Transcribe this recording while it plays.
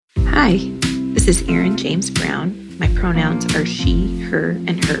Hi, this is Erin James Brown. My pronouns are she, her,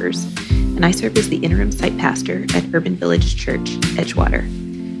 and hers, and I serve as the interim site pastor at Urban Village Church, Edgewater.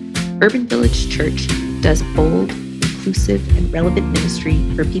 Urban Village Church does bold, inclusive, and relevant ministry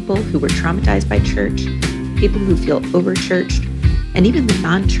for people who were traumatized by church, people who feel over-churched, and even the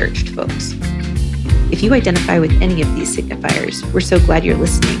non-churched folks. If you identify with any of these signifiers, we're so glad you're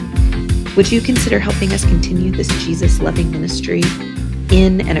listening. Would you consider helping us continue this Jesus-loving ministry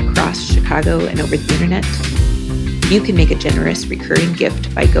in and across Chicago and over the internet? You can make a generous recurring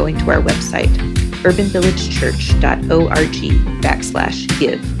gift by going to our website,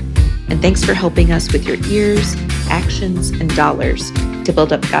 urbanvillagechurch.org/give. And thanks for helping us with your ears, actions, and dollars to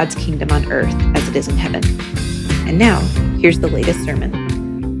build up God's kingdom on earth as it is in heaven. And now, here's the latest sermon.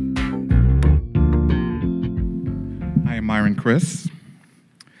 I am Myron Chris.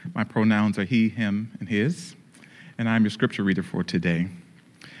 My pronouns are he, him, and his. And I'm your scripture reader for today.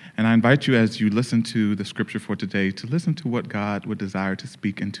 And I invite you, as you listen to the scripture for today, to listen to what God would desire to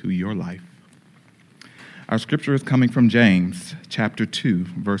speak into your life. Our scripture is coming from James, chapter 2,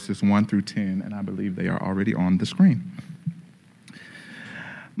 verses 1 through 10, and I believe they are already on the screen.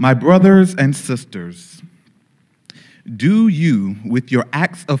 My brothers and sisters, do you, with your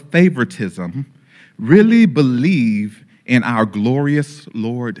acts of favoritism, really believe in our glorious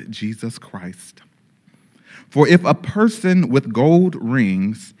Lord Jesus Christ? For if a person with gold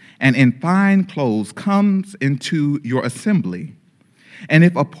rings and in fine clothes comes into your assembly, and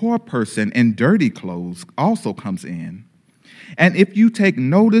if a poor person in dirty clothes also comes in, and if you take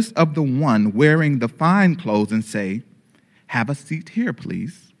notice of the one wearing the fine clothes and say, "Have a seat here,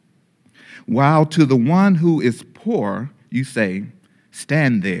 please," while to the one who is poor you say,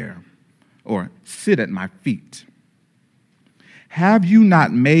 "Stand there," or "Sit at my feet," have you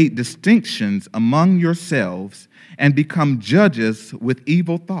not made distinctions among yourselves and become judges with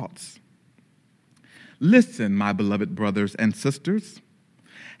evil thoughts? Listen, my beloved brothers and sisters.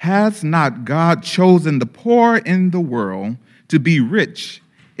 Has not God chosen the poor in the world to be rich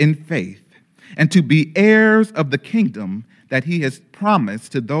in faith and to be heirs of the kingdom that he has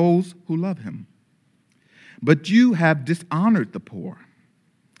promised to those who love him? But you have dishonored the poor.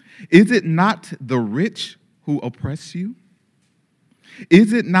 Is it not the rich who oppress you?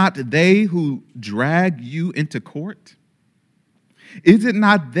 Is it not they who drag you into court? Is it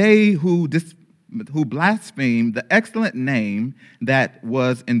not they who blaspheme the excellent name that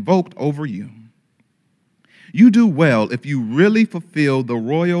was invoked over you? You do well if you really fulfill the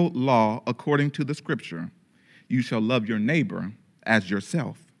royal law according to the scripture. You shall love your neighbor as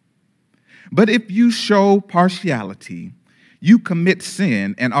yourself. But if you show partiality, you commit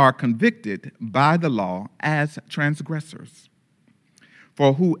sin and are convicted by the law as transgressors.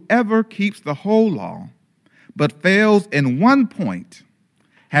 For whoever keeps the whole law but fails in one point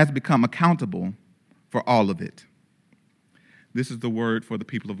has become accountable for all of it. This is the word for the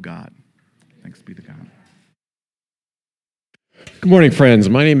people of God. Thanks be to God. Good morning, friends.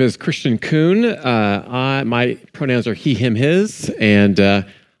 My name is Christian Kuhn. My pronouns are he, him, his, and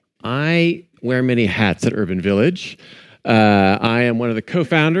I wear many hats at Urban Village. I am one of the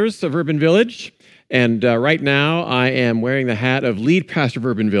co-founders of Urban Village. And right now, I am wearing the hat of lead pastor of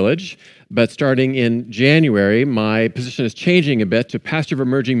Urban Village, but starting in January, my position is changing a bit to pastor of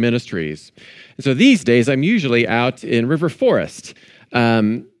emerging ministries. And so these days, I'm usually out in River Forest.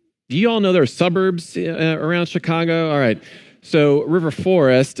 Do you all know there are suburbs around Chicago? All right. So River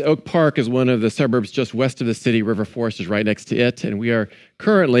Forest, Oak Park is one of the suburbs just west of the city. River Forest is right next to it. And we are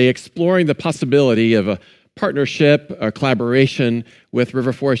currently exploring the possibility of a partnership, a collaboration with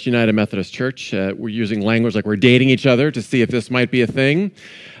River Forest United Methodist Church. We're using language like we're dating each other to see if this might be a thing.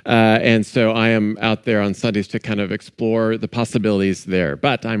 And so I am out there on Sundays to kind of explore the possibilities there.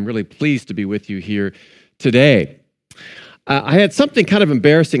 But I'm really pleased to be with you here today. I had something kind of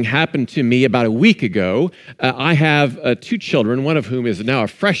embarrassing happen to me about a week ago. I have two children, one of whom is now a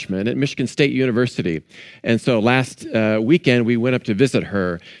freshman at Michigan State University. And so last weekend, we went up to visit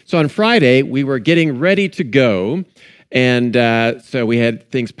her. So on Friday, we were getting ready to go. And so we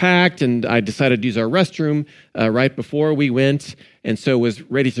had things packed, and I decided to use our restroom right before we went. And so was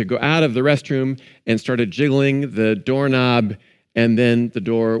ready to go out of the restroom and started jiggling the doorknob, and then the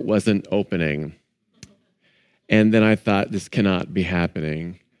door wasn't opening. And then I thought, this cannot be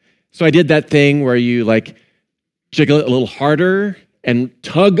happening. So I did that thing where you jiggle it a little harder and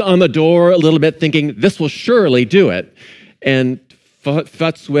tug on the door a little bit, thinking this will surely do it. And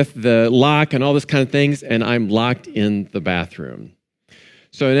futz with the lock and all this kind of things, and I'm locked in the bathroom.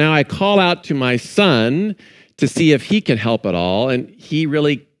 So now I call out to my son to see if he can help at all, and he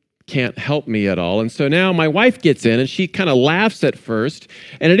really can't help me at all. And so now my wife gets in and she kind of laughs at first.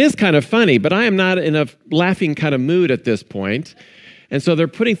 And it is kind of funny, but I am not in a laughing kind of mood at this point. And so they're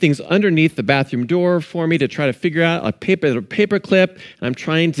putting things underneath the bathroom door for me to try to figure out a paper clip. And I'm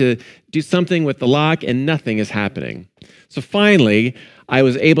trying to do something with the lock and nothing is happening. So finally, I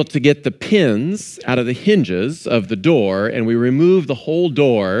was able to get the pins out of the hinges of the door and we removed the whole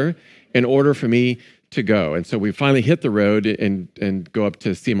door in order for me to go. And so we finally hit the road and go up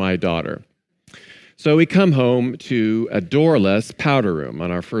to see my daughter. So we come home to a doorless powder room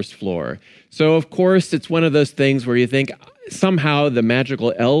on our first floor. So of course, it's one of those things where you think somehow the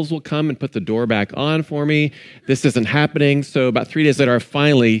magical elves will come and put the door back on for me. This isn't happening. So about 3 days later, I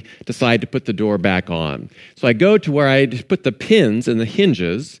finally decide to put the door back on. So I go to where I put the pins and the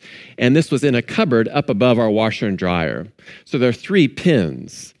hinges, and this was in a cupboard up above our washer and dryer. So there are 3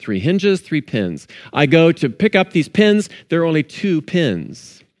 pins, 3 hinges, 3 pins. I go to pick up these pins. There are only 2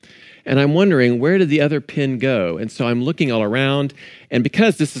 pins. And I'm wondering, where did the other pin go? And so I'm looking all around. And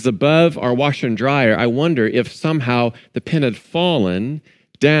because this is above our washer and dryer, I wonder if somehow the pin had fallen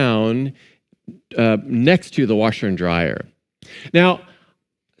down next to the washer and dryer. Now,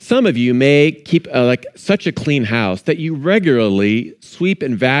 some of you may keep such a clean house that you regularly sweep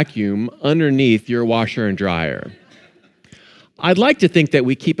and vacuum underneath your washer and dryer. I'd like to think that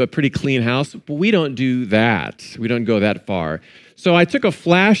we keep a pretty clean house, but we don't do that. We don't go that far. So I took a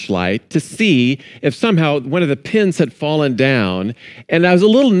flashlight to see if somehow one of the pins had fallen down, and I was a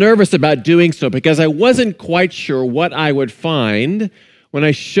little nervous about doing so because I wasn't quite sure what I would find when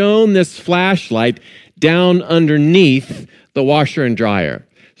I shone this flashlight down underneath the washer and dryer.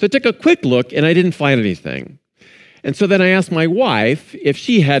 So I took a quick look, and I didn't find anything. And so then I asked my wife if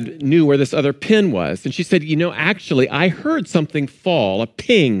she knew where this other pin was. And she said, actually, I heard something fall, a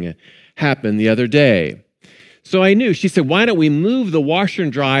ping happen the other day. So I knew. She said, why don't we move the washer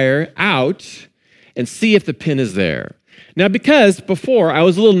and dryer out and see if the pin is there? Now, because before I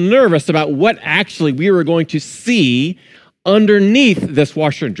was a little nervous about what actually we were going to see underneath this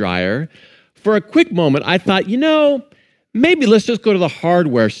washer and dryer, for a quick moment, I thought, maybe let's just go to the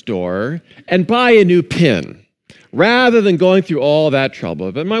hardware store and buy a new pin, rather than going through all that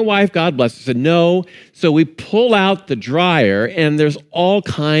trouble. But my wife, God bless her, said no. So we pull out the dryer, and there's all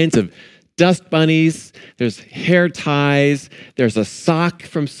kinds of dust bunnies, there's hair ties, there's a sock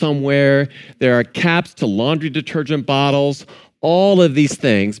from somewhere, there are caps to laundry detergent bottles, all of these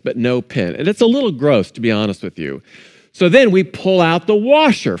things, but no pin. And it's a little gross, to be honest with you. So then we pull out the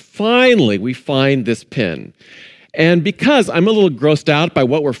washer. Finally, we find this pin. And because I'm a little grossed out by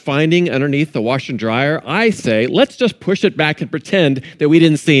what we're finding underneath the washer and dryer, I say, let's just push it back and pretend that we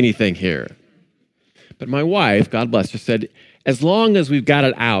didn't see anything here. But my wife, God bless her, said, as long as we've got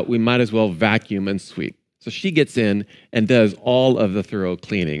it out, we might as well vacuum and sweep. So she gets in and does all of the thorough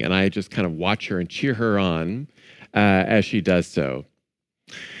cleaning, and I just kind of watch her and cheer her on as she does so.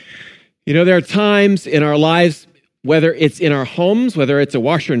 There are times in our lives, whether it's in our homes, whether it's a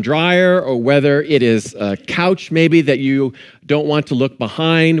washer and dryer, or whether it is a couch maybe that you don't want to look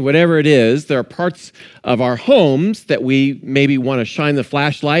behind, whatever it is, there are parts of our homes that we maybe want to shine the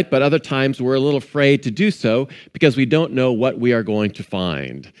flashlight, but other times we're a little afraid to do so because we don't know what we are going to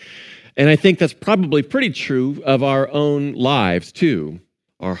find. And I think that's probably pretty true of our own lives too.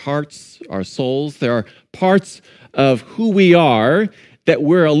 Our hearts, our souls, there are parts of who we are that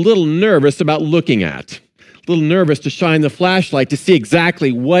we're a little nervous about looking at. A little nervous to shine the flashlight to see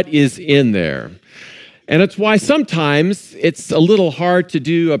exactly what is in there. And it's why sometimes it's a little hard to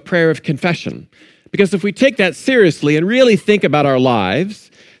do a prayer of confession. Because if we take that seriously and really think about our lives,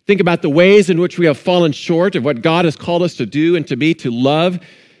 think about the ways in which we have fallen short of what God has called us to do and to be, to love,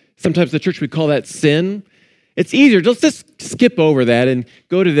 sometimes the church we call that sin, it's easier. Just skip over that and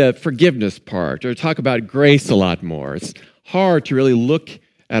go to the forgiveness part or talk about grace a lot more. It's hard to really look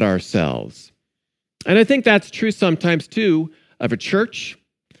at ourselves. And I think that's true sometimes, too, of a church,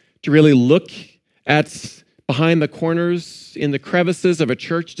 to really look at behind the corners, in the crevices of a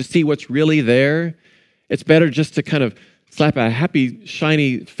church to see what's really there. It's better just to kind of slap a happy,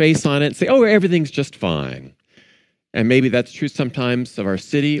 shiny face on it and say, oh, everything's just fine. And maybe that's true sometimes of our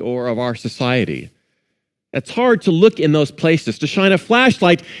city or of our society. It's hard to look in those places, to shine a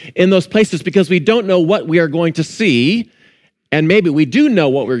flashlight in those places because we don't know what we are going to see. And maybe we do know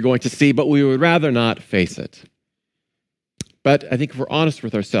what we're going to see, but we would rather not face it. But I think if we're honest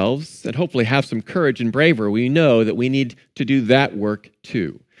with ourselves and hopefully have some courage and bravery, we know that we need to do that work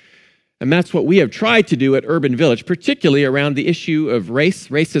too. And that's what we have tried to do at Urban Village, particularly around the issue of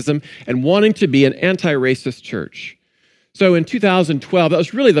racism, and wanting to be an anti-racist church. So in 2012, that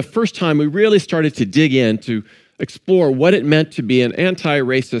was really the first time we really started to dig into explore what it meant to be an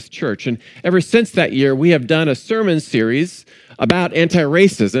anti-racist church. And ever since that year, we have done a sermon series about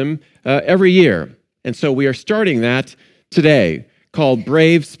anti-racism every year. And so we are starting that today, called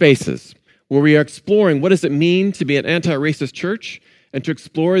Brave Spaces, where we are exploring what does it mean to be an anti-racist church, and to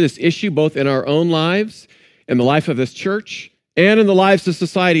explore this issue both in our own lives, in the life of this church, and in the lives of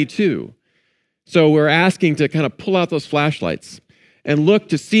society too. So we're asking to kind of pull out those flashlights and look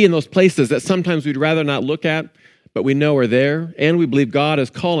to see in those places that sometimes we'd rather not look at, but we know are there, and we believe God is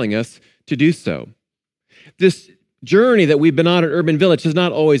calling us to do so. This journey that we've been on at Urban Village has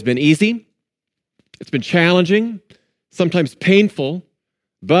not always been easy. It's been challenging, sometimes painful,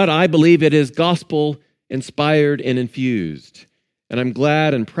 but I believe it is gospel-inspired and infused. And I'm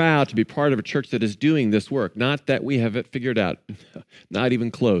glad and proud to be part of a church that is doing this work. Not that we have it figured out, not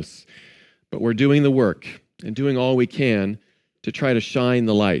even close, but we're doing the work and doing all we can to try to shine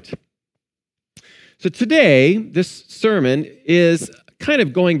the light. So today, this sermon is kind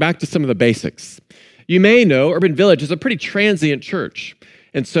of going back to some of the basics. You may know Urban Village is a pretty transient church.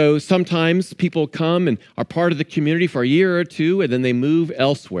 And so sometimes people come and are part of the community for a year or two, and then they move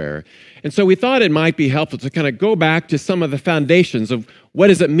elsewhere. And so we thought it might be helpful to kind of go back to some of the foundations of what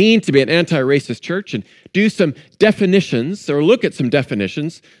does it mean to be an anti-racist church, and do some definitions, or look at some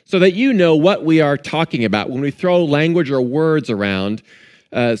definitions, so that you know what we are talking about when we throw language or words around,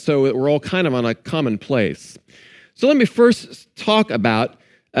 so that we're all kind of on a common place. So let me first talk about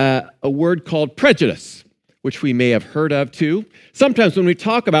a word called prejudice, which we may have heard of too. Sometimes when we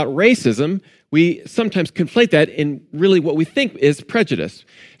talk about racism, we sometimes conflate that in really what we think is prejudice.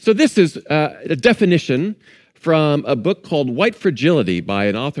 So this is a definition from a book called White Fragility by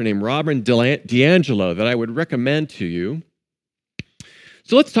an author named Robin DiAngelo that I would recommend to you.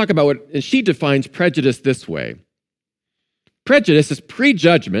 So let's talk about what she defines prejudice this way. Prejudice is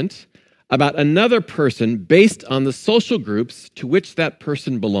prejudgment about another person based on the social groups to which that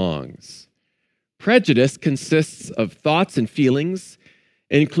person belongs. Prejudice consists of thoughts and feelings,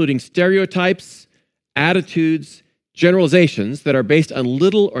 including stereotypes, attitudes, generalizations that are based on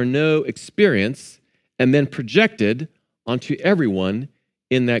little or no experience and then projected onto everyone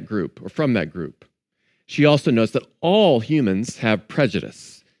in that group or from that group. She also notes that all humans have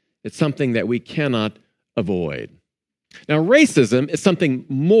prejudice. It's something that we cannot avoid. Now, racism is something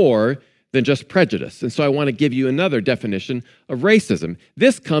more than just prejudice. And so I want to give you another definition of racism.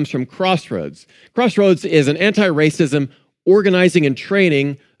 This comes from Crossroads. Crossroads is an anti-racism organizing and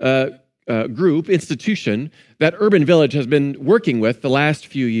training group, institution, that Urban Village has been working with the last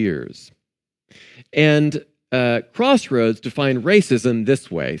few years. And Crossroads defined racism this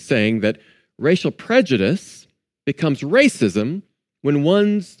way, saying that racial prejudice becomes racism when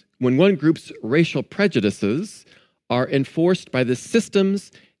one group's racial prejudices are enforced by the systems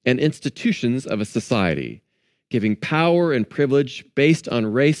and institutions of a society, giving power and privilege based on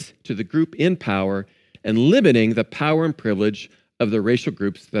race to the group in power and limiting the power and privilege of the racial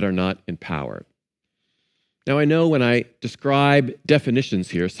groups that are not in power. Now, I know when I describe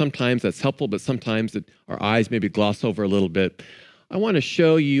definitions here, sometimes that's helpful, but sometimes our eyes maybe gloss over a little bit. I want to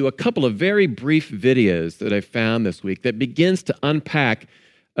show you a couple of very brief videos that I found this week that begins to unpack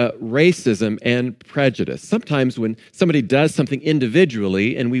racism and prejudice. Sometimes when somebody does something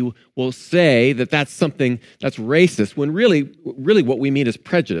individually and we will say that that's something that's racist, when really what we mean is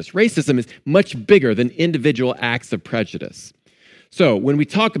prejudice. Racism is much bigger than individual acts of prejudice. So when we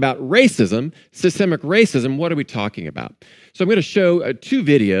talk about racism, systemic racism, what are we talking about? So I'm going to show two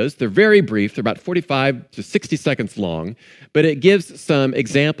videos. They're very brief. They're about 45 to 60 seconds long, but it gives some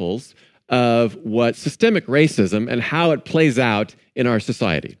examples of what systemic racism and how it plays out in our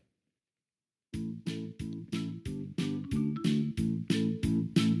society.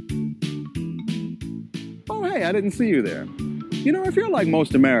 Oh, hey, I didn't see you there. You know, if you're like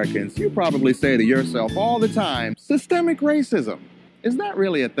most Americans, you probably say to yourself all the time, systemic racism. Is that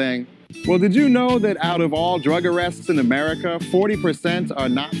really a thing? Well, did you know that out of all drug arrests in America, 40% are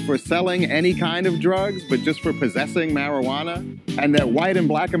not for selling any kind of drugs, but just for possessing marijuana? And that white and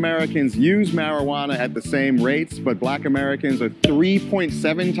black Americans use marijuana at the same rates, but black Americans are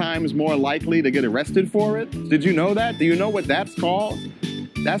 3.7 times more likely to get arrested for it? Did you know that? Do you know what that's called?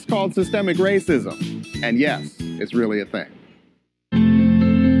 That's called systemic racism. And yes, it's really a thing.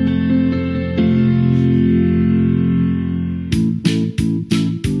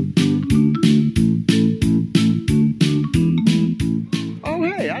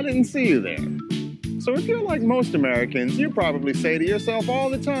 See you there. So if you're like most Americans, you probably say to yourself all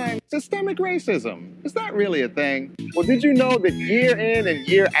the time, Systemic racism, is that really a thing? Well, did you know that year in and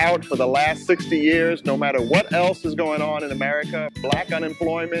year out for the last 60 years, no matter what else is going on in America, black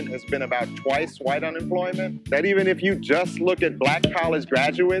unemployment has been about twice white unemployment? That even if you just look at black college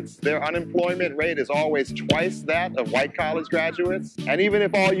graduates, their unemployment rate is always twice that of white college graduates? And even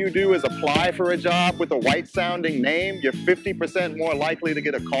if all you do is apply for a job with a white-sounding name, you're 50% more likely to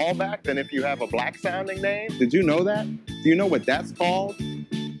get a call back than if you have a black-sounding name? Did you know that? Do you know what that's called?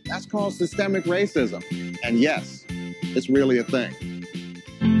 That's called systemic racism. And yes, it's really a thing.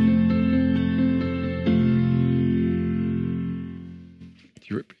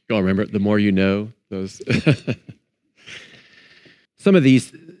 You all remember, the more you know, those. Some of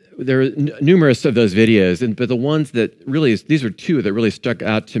these, there are numerous of those videos, but the ones that really, these are two that really stuck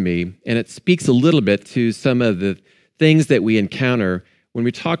out to me, and it speaks a little bit to some of the things that we encounter when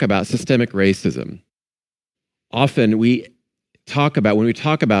we talk about systemic racism. Often when we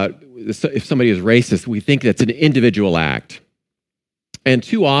talk about if somebody is racist, we think that's an individual act. And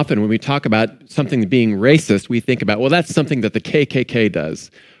too often when we talk about something being racist, we think about, well, that's something that the KKK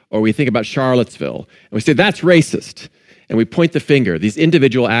does. Or we think about Charlottesville, and we say, that's racist. And we point the finger, these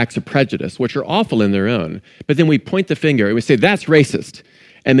individual acts of prejudice, which are awful in their own. But then we point the finger and we say, that's racist.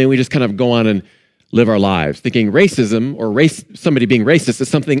 And then we just kind of go on and live our lives, thinking racism or somebody being racist is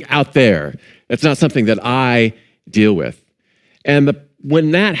something out there. It's not something that I deal with. And when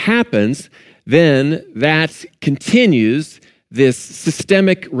that happens, then that continues this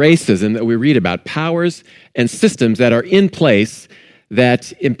systemic racism that we read about, powers and systems that are in place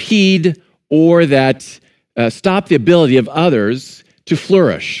that impede or that stop the ability of others to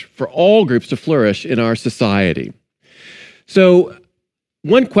flourish, for all groups to flourish in our society. So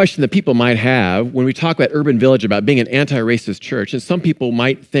one question that people might have when we talk about Urban Village, about being an anti-racist church, and some people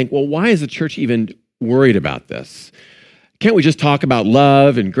might think, well, why is the church even worried about this? Can't we just talk about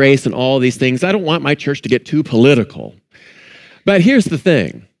love and grace and all these things? I don't want my church to get too political. But here's the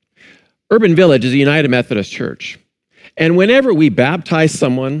thing. Urban Village is a United Methodist Church. And whenever we baptize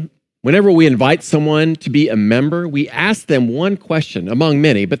someone, whenever we invite someone to be a member, we ask them one question among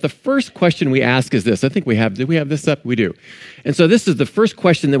many. But the first question we ask is this. I think did we have this up? We do. And so this is the first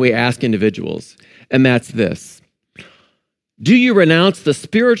question that we ask individuals. And that's this. Do you renounce the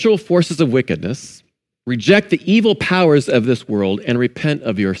spiritual forces of wickedness, reject the evil powers of this world, and repent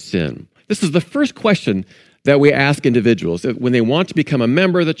of your sin? This is the first question that we ask individuals when they want to become a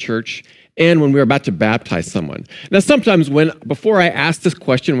member of the church and when we're about to baptize someone. Now, sometimes before I ask this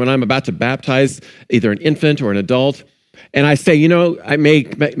question, when I'm about to baptize either an infant or an adult, and I say, I may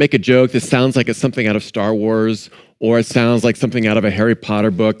make a joke, this sounds like it's something out of Star Wars, or it sounds like something out of a Harry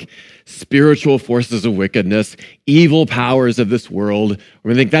Potter book, spiritual forces of wickedness, evil powers of this world.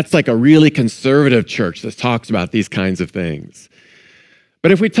 I think that's like a really conservative church that talks about these kinds of things.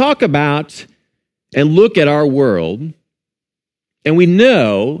 But if we talk about and look at our world, and we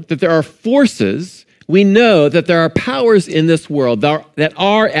know that there are forces, we know that there are powers in this world that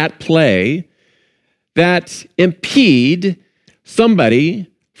are at play that impede somebody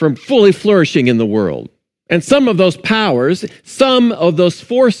from fully flourishing in the world. And some of those powers, some of those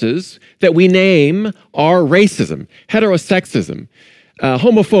forces that we name are racism, heterosexism,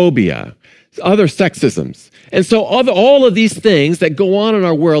 homophobia, other sexisms. And so all of these things that go on in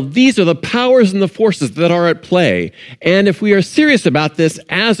our world, these are the powers and the forces that are at play. And if we are serious about this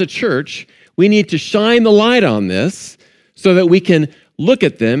as a church, we need to shine the light on this so that we can look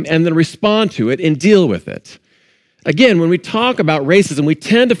at them and then respond to it and deal with it. Again, when we talk about racism, we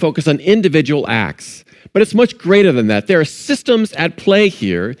tend to focus on individual acts. But it's much greater than that. There are systems at play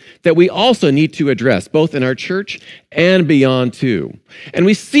here that we also need to address, both in our church and beyond too. And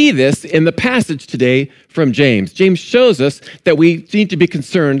we see this in the passage today from James. James shows us that we need to be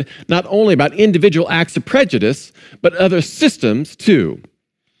concerned not only about individual acts of prejudice, but other systems too.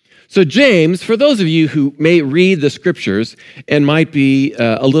 So James, for those of you who may read the scriptures and might be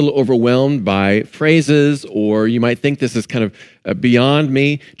a little overwhelmed by phrases, or you might think this is kind of beyond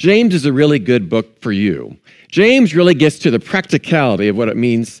me, James is a really good book for you. James really gets to the practicality of what it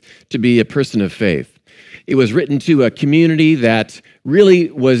means to be a person of faith. It was written to a community that really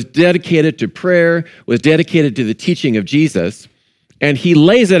was dedicated to prayer, was dedicated to the teaching of Jesus. And he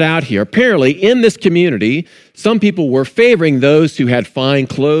lays it out here. Apparently, in this community, some people were favoring those who had fine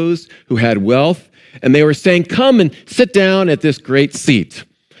clothes, who had wealth, and they were saying, come and sit down at this great seat.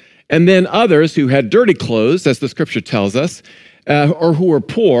 And then others who had dirty clothes, as the scripture tells us, or who were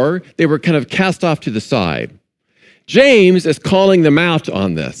poor, they were kind of cast off to the side. James is calling them out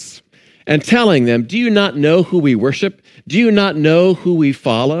on this and telling them, do you not know who we worship? Do you not know who we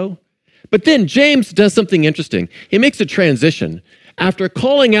follow? But then James does something interesting. He makes a transition. after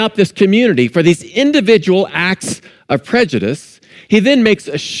calling out this community for these individual acts of prejudice, he then makes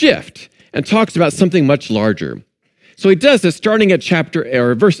a shift and talks about something much larger. So he does this starting at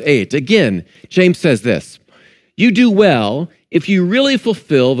verse 8. Again, James says this, "You do well if you really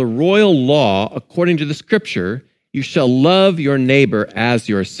fulfill the royal law according to the scripture, you shall love your neighbor as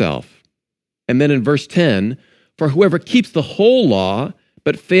yourself." And then in verse 10, "For whoever keeps the whole law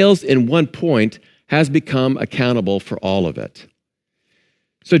but fails in one point has become accountable for all of it."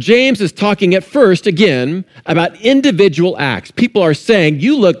 So James is talking at first, again, about individual acts. People are saying,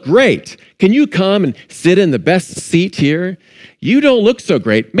 "You look great. Can you come and sit in the best seat here? You don't look so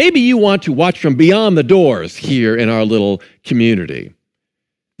great. Maybe you want to watch from beyond the doors here in our little community."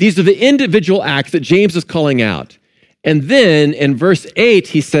 These are the individual acts that James is calling out. And then in verse 8,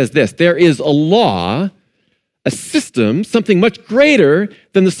 he says this, there is a law, a system, something much greater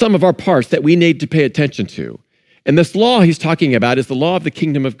than the sum of our parts that we need to pay attention to. And this law he's talking about is the law of the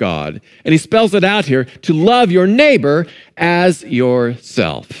kingdom of God. And he spells it out here, to love your neighbor as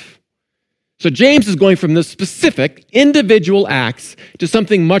yourself. So James is going from the specific individual acts to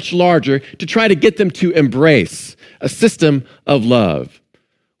something much larger to try to get them to embrace a system of love.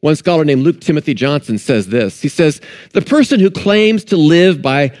 One scholar named Luke Timothy Johnson says this. He says, "The person who claims to live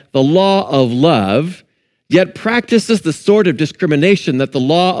by the law of love, yet practices the sort of discrimination that the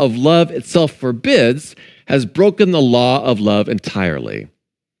law of love itself forbids, has broken the law of love entirely."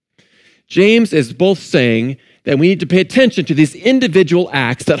 James is both saying that we need to pay attention to these individual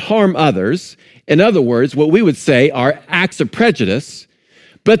acts that harm others. In other words, what we would say are acts of prejudice.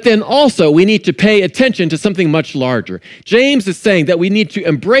 But then also we need to pay attention to something much larger. James is saying that we need to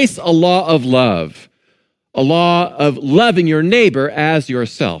embrace a law of love, a law of loving your neighbor as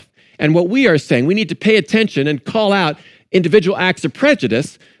yourself. And what we are saying, we need to pay attention and call out individual acts of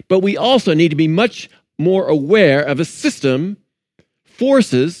prejudice, but we also need to be much more aware of a system,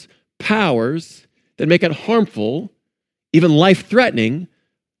 forces, powers that make it harmful, even life-threatening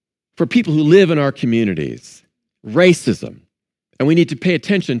for people who live in our communities. Racism. And we need to pay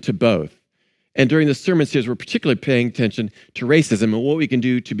attention to both. And during the sermon series, we're particularly paying attention to racism and what we can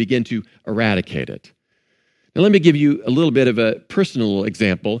do to begin to eradicate it. Now, let me give you a little bit of a personal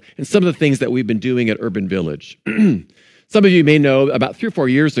example and some of the things that we've been doing at Urban Village. Some of you may know about 3 or 4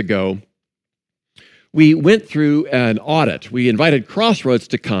 years ago, we went through an audit. We invited Crossroads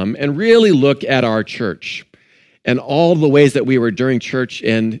to come and really look at our church and all the ways that we were doing church.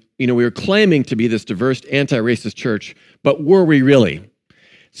 And, we were claiming to be this diverse, anti-racist church, but were we really?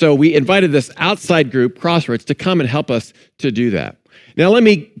 So we invited this outside group, Crossroads, to come and help us to do that. Now, let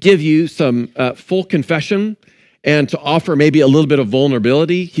me give you some full confession and to offer maybe a little bit of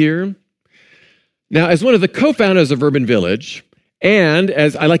vulnerability here. Now, as one of the co-founders of Urban Village, and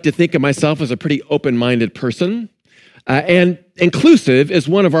as I like to think of myself as a pretty open-minded person, and inclusive is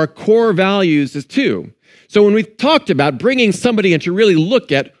one of our core values as too. So when we talked about bringing somebody in to really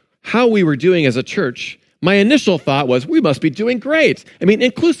look at how we were doing as a church, my initial thought was, we must be doing great.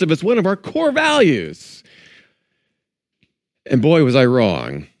 Inclusive is one of our core values. And boy, was I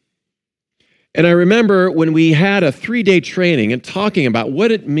wrong. And I remember when we had a 3-day training and talking about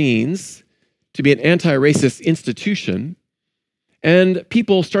what it means to be an anti-racist institution, and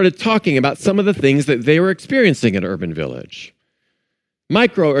people started talking about some of the things that they were experiencing at Urban Village.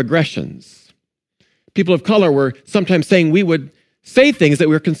 Microaggressions. People of color were sometimes saying we would say things that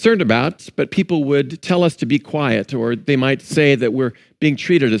we were concerned about, but people would tell us to be quiet, or they might say that we're being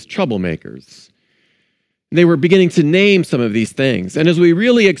treated as troublemakers. They were beginning to name some of these things. And as we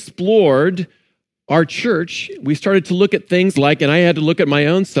really explored our church, we started to look at things like, and I had to look at my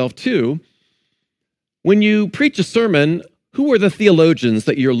own self too, when you preach a sermon, who are the theologians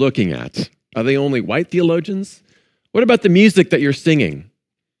that you're looking at? Are they only white theologians? What about the music that you're singing?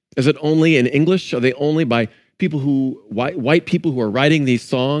 Is it only in English? Are they only by white people who are writing these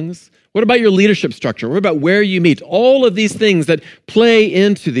songs? What about your leadership structure? What about where you meet? All of these things that play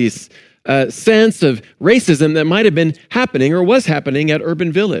into this sense of racism that might have been happening or was happening at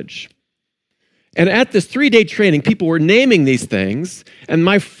Urban Village. And at this 3-day training, people were naming these things, and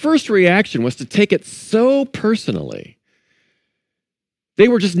my first reaction was to take it so personally. They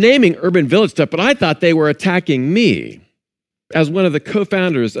were just naming Urban Village stuff, but I thought they were attacking me as one of the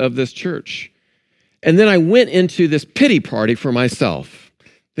co-founders of this church. And then I went into this pity party for myself,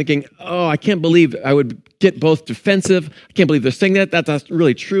 thinking, I can't believe I would get both defensive. I can't believe they're saying that. That's not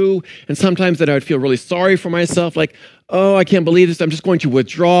really true. And sometimes that I would feel really sorry for myself, like, I can't believe this. I'm just going to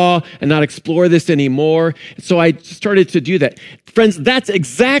withdraw and not explore this anymore. And so I started to do that. Friends, that's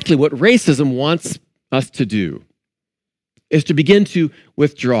exactly what racism wants us to do, is to begin to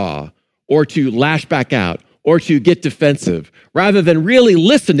withdraw or to lash back out or to get defensive, rather than really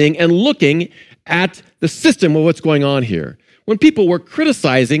listening and looking at the system of what's going on here. When people were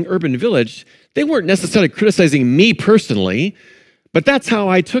criticizing Urban Village, they weren't necessarily criticizing me personally, but that's how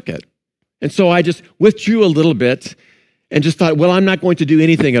I took it. And so I just withdrew a little bit and just thought, well, I'm not going to do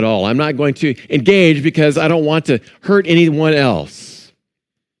anything at all. I'm not going to engage because I don't want to hurt anyone else.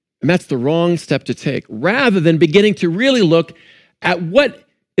 And that's the wrong step to take, rather than beginning to really look at what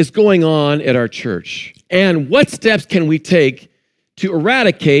is going on at our church and what steps can we take to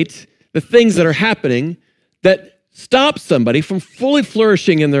eradicate the things that are happening that stop somebody from fully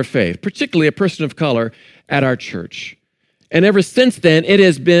flourishing in their faith, particularly a person of color at our church. And ever since then, it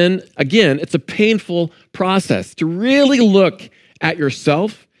has been, again, it's a painful process to really look at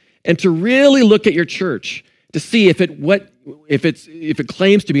yourself and to really look at your church to see if it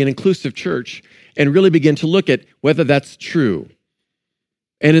claims to be an inclusive church, and really begin to look at whether that's true.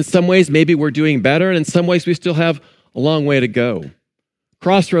 And in some ways, maybe we're doing better, and in some ways, we still have a long way to go.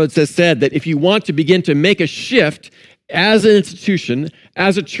 Crossroads has said that if you want to begin to make a shift as an institution,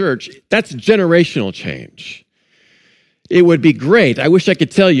 as a church, that's generational change. It would be great. I wish I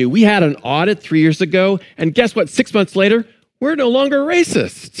could tell you, we had an audit 3 years ago, and guess what? 6 months later, we're no longer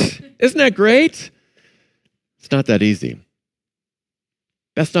racist. Isn't that great? It's not that easy.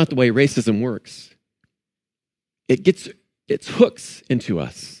 That's not the way racism works. It gets its hooks into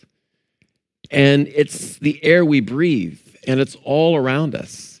us, and it's the air we breathe, and it's all around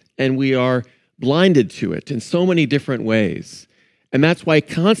us, and we are blinded to it in so many different ways. And that's why it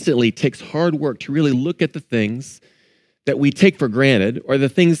constantly takes hard work to really look at the things that we take for granted, or the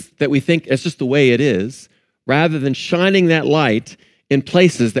things that we think it's just the way it is, rather than shining that light in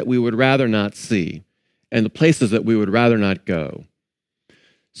places that we would rather not see and the places that we would rather not go.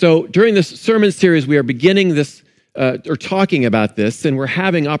 So during this sermon series, we are beginning this or talking about this, and we're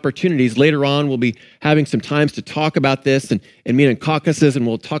having opportunities. Later on, we'll be having some times to talk about this and meet in caucuses, and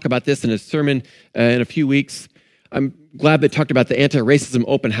we'll talk about this in a sermon in a few weeks. I'm glad they talked about the anti-racism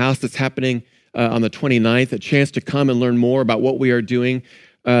open house that's happening on the 29th, a chance to come and learn more about what we are doing.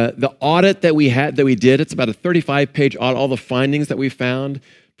 The audit that we did, it's about a 35-page audit, all the findings that we found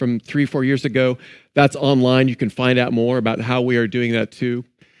from 3-4 years ago. That's online. You can find out more about how we are doing that too.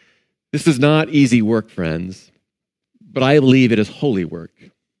 This is not easy work, friends, but I believe it is holy work.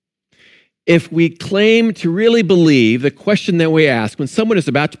 If we claim to really believe the question that we ask when someone is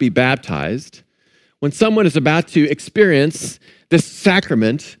about to be baptized, when someone is about to experience this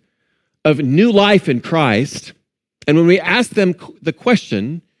sacrament of new life in Christ, and when we ask them the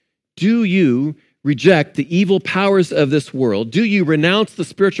question, do you reject the evil powers of this world? Do you renounce the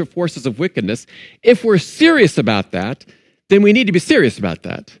spiritual forces of wickedness? If we're serious about that, then we need to be serious about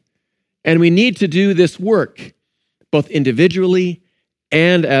that. And we need to do this work, both individually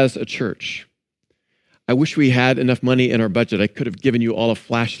and as a church. I wish we had enough money in our budget. I could have given you all a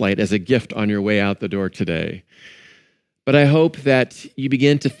flashlight as a gift on your way out the door today. But I hope that you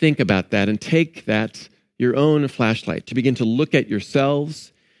begin to think about that and take that, your own flashlight, to begin to look at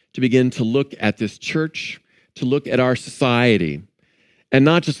yourselves, to begin to look at this church, to look at our society, and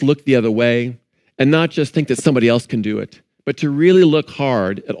not just look the other way, and not just think that somebody else can do it, but to really look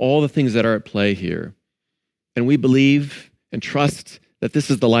hard at all the things that are at play here. And we believe and trust that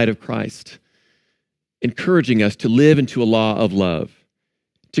this is the light of Christ, encouraging us to live into a law of love,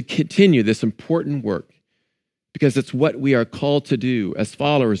 to continue this important work, because it's what we are called to do as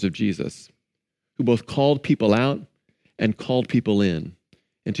followers of Jesus, who both called people out and called people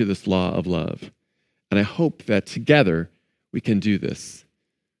into this law of love. And I hope that together we can do this.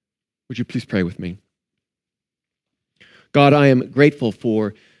 Would you please pray with me? God, I am grateful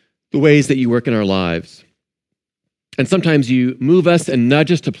for the ways that you work in our lives. And sometimes you move us and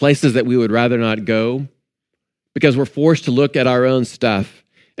nudge us to places that we would rather not go because we're forced to look at our own stuff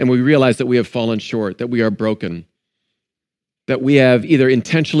and we realize that we have fallen short, that we are broken, that we have either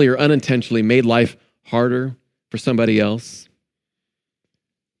intentionally or unintentionally made life harder for somebody else.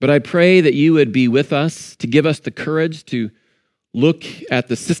 But I pray that you would be with us to give us the courage to look at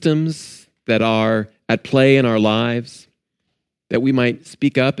the systems that are at play in our lives, that we might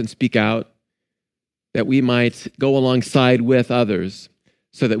speak up and speak out, that we might go alongside with others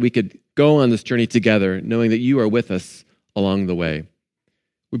so that we could go on this journey together, knowing that you are with us along the way.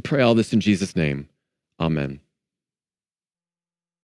 We pray all this in Jesus' name. Amen.